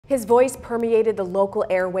His voice permeated the local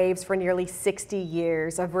airwaves for nearly 60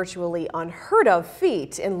 years, a virtually unheard of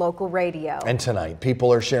feat in local radio. And tonight,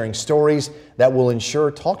 people are sharing stories that will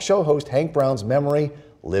ensure talk show host Hank Brown's memory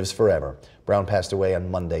lives forever. Brown passed away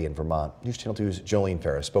on Monday in Vermont. News Channel 2's Jolene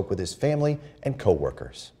Ferris spoke with his family and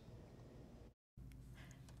co-workers.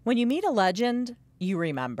 When you meet a legend, you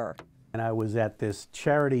remember. And I was at this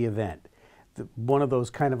charity event, one of those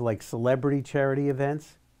kind of like celebrity charity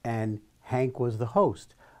events, and Hank was the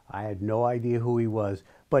host. I had no idea who he was,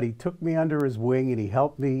 but he took me under his wing and he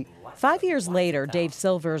helped me. 5 years later, Dave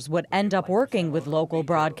Silvers would end up working with local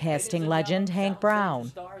broadcasting legend Hank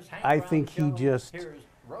Brown. I think he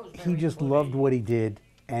just loved what he did,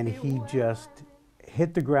 and he just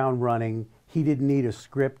hit the ground running. He didn't need a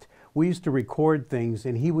script. We used to record things,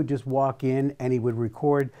 and he would just walk in and he would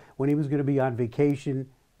record when he was going to be on vacation.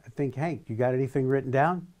 I think, Hank, you got anything written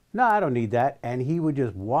down? No, I don't need that. And he would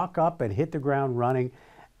just walk up and hit the ground running,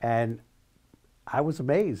 and I was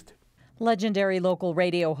amazed. Legendary local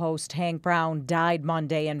radio host Hank Brown died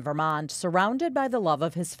Monday in Vermont, surrounded by the love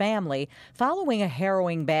of his family, following a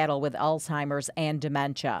harrowing battle with Alzheimer's and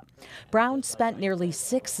dementia. Brown spent nearly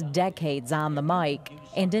 6 decades on the mic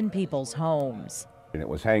and in people's homes. And it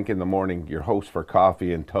was Hank in the morning, your host for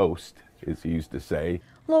coffee and toast, as he used to say.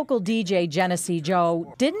 Local DJ Genesee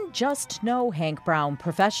Joe didn't just know Hank Brown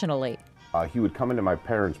professionally. He would come into my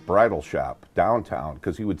parents' bridal shop downtown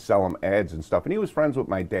because he would sell them ads and stuff. And he was friends with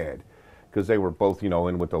my dad because they were both,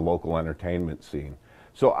 in with the local entertainment scene.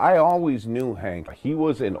 So I always knew Hank. He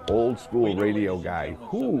was an old school radio guy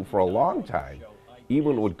who, for a long time,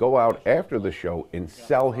 even would go out after the show and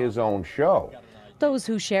sell his own show. Those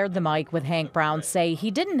who shared the mic with Hank Brown say he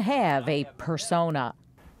didn't have a persona.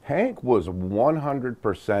 Hank was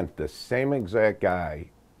 100% the same exact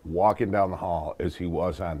guy walking down the hall as he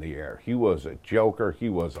was on the air. He was a joker. He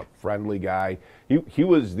was a friendly guy. He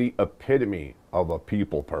was the epitome of a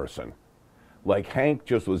people person. Like, Hank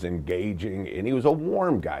just was engaging, and he was a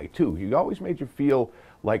warm guy, too. He always made you feel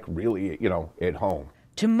like really, at home.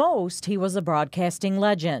 To most, he was a broadcasting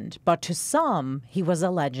legend, but to some, he was a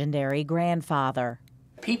legendary grandfather.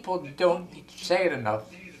 People don't say it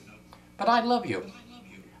enough, but I love you.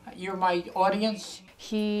 You're my audience.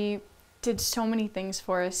 He did so many things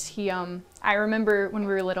for us. I remember when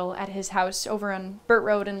we were little at his house over on Burt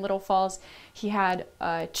Road in Little Falls, he had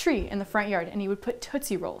a tree in the front yard, and he would put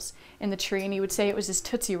Tootsie Rolls in the tree, and he would say it was his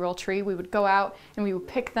Tootsie Roll tree. We would go out and we would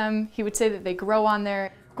pick them. He would say that they grow on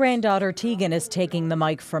there. Granddaughter Tegan is taking the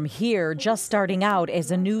mic from here, just starting out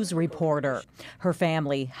as a news reporter. Her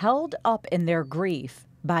family held up in their grief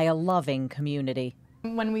by a loving community.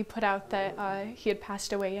 When we put out that he had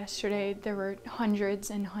passed away yesterday, there were hundreds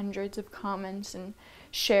and hundreds of comments and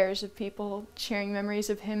shares of people sharing memories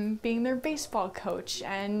of him being their baseball coach,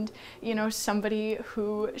 and somebody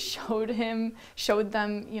who showed them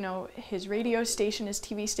his radio station, his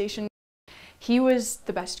TV station. He was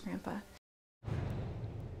the best grandpa.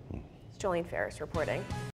 Jolene Ferris reporting.